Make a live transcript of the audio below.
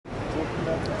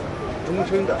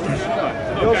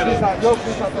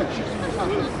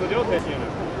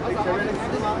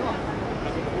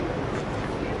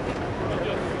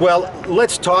Well,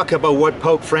 let's talk about what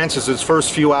Pope Francis's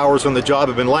first few hours on the job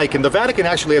have been like. And the Vatican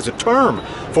actually has a term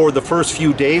for the first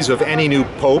few days of any new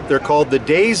pope. They're called the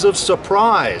days of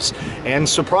surprise. And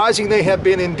surprising they have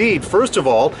been indeed. First of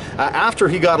all, after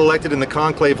he got elected in the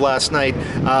conclave last night,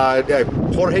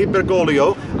 Jorge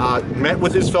Bergoglio met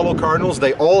with his fellow cardinals.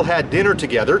 They all had dinner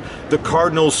together. The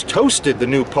cardinals toasted the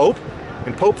new pope,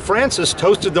 and Pope Francis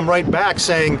toasted them right back,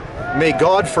 saying, "May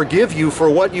God forgive you for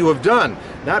what you have done."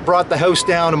 That brought the house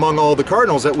down among all the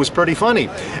cardinals. That was pretty funny.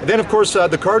 And then, of course,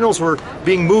 the cardinals were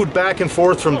being moved back and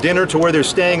forth from dinner to where they're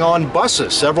staying on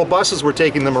buses. Several buses were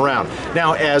taking them around.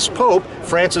 Now, as Pope,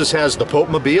 Francis has the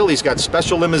Pope-mobile. He's got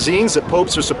special limousines that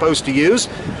popes are supposed to use.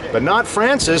 But not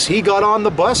Francis. He got on the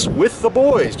bus with the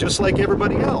boys, just like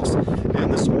everybody else.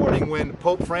 And this morning, when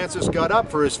Pope Francis got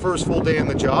up for his first full day on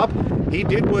the job, he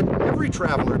did what every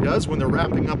traveler does when they're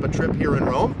wrapping up a trip here in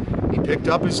Rome. He picked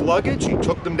up his luggage, he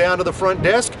took them down to the front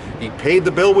desk, he paid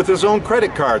the bill with his own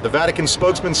credit card. The Vatican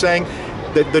spokesman saying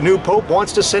that the new Pope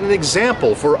wants to set an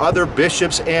example for other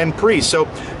bishops and priests. So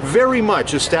very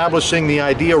much establishing the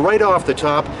idea right off the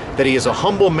top that he is a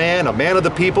humble man, a man of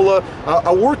the people,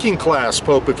 a working class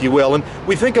Pope, if you will. And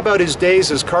we think about his days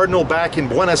as Cardinal back in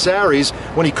Buenos Aires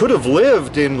when he could have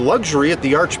lived in luxury at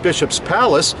the Archbishop's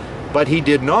palace, but he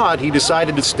did not. He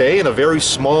decided to stay in a very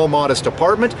small, modest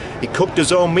apartment. He cooked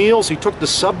his own meals. He took the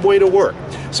subway to work.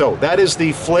 So that is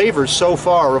the flavor so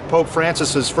far of Pope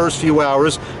Francis's first few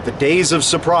hours, the days of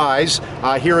surprise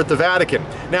here at the Vatican.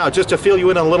 Now, just to fill you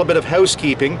in on a little bit of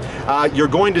housekeeping, you're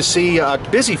going to see a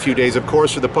busy few days, of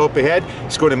course, for the Pope ahead.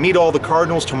 He's going to meet all the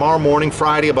cardinals tomorrow morning,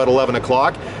 Friday, about 11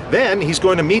 o'clock. Then he's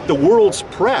going to meet the world's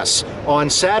press on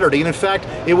Saturday. And in fact,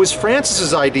 it was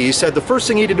Francis's idea. He said the first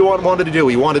thing he wanted to do,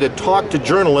 he wanted to talk to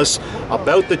journalists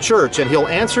about the church, and he'll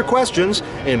answer questions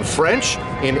in French,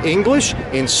 in English,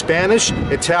 in Spanish,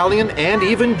 Italian, and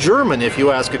even German if you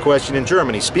ask a question in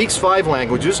German. He speaks 5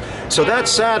 languages, so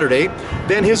that's Saturday.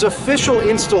 Then his official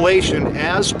installation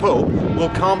as Pope will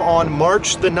come on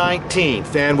March the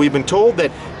 19th, and we've been told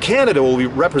that Canada will be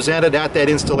represented at that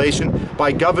installation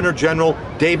by Governor General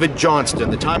David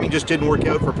Johnston. The timing just didn't work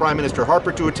out for Prime Minister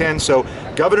Harper to attend, so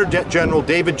Governor General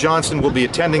David Johnston will be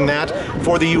attending that.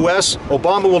 For the U.S.,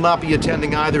 Obama will not be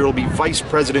attending either. It will be Vice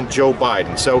President Joe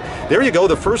Biden. So there you go,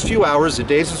 the first few hours, the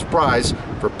days of surprise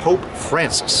for Pope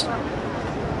Francis.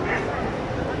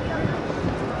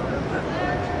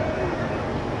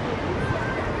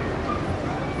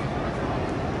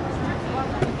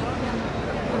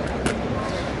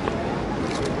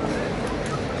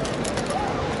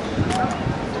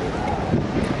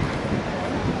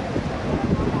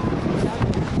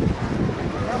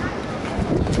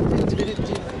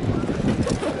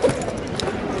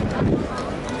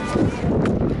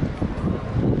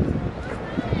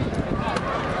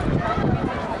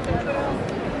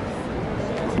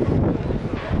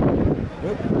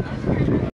 Yep.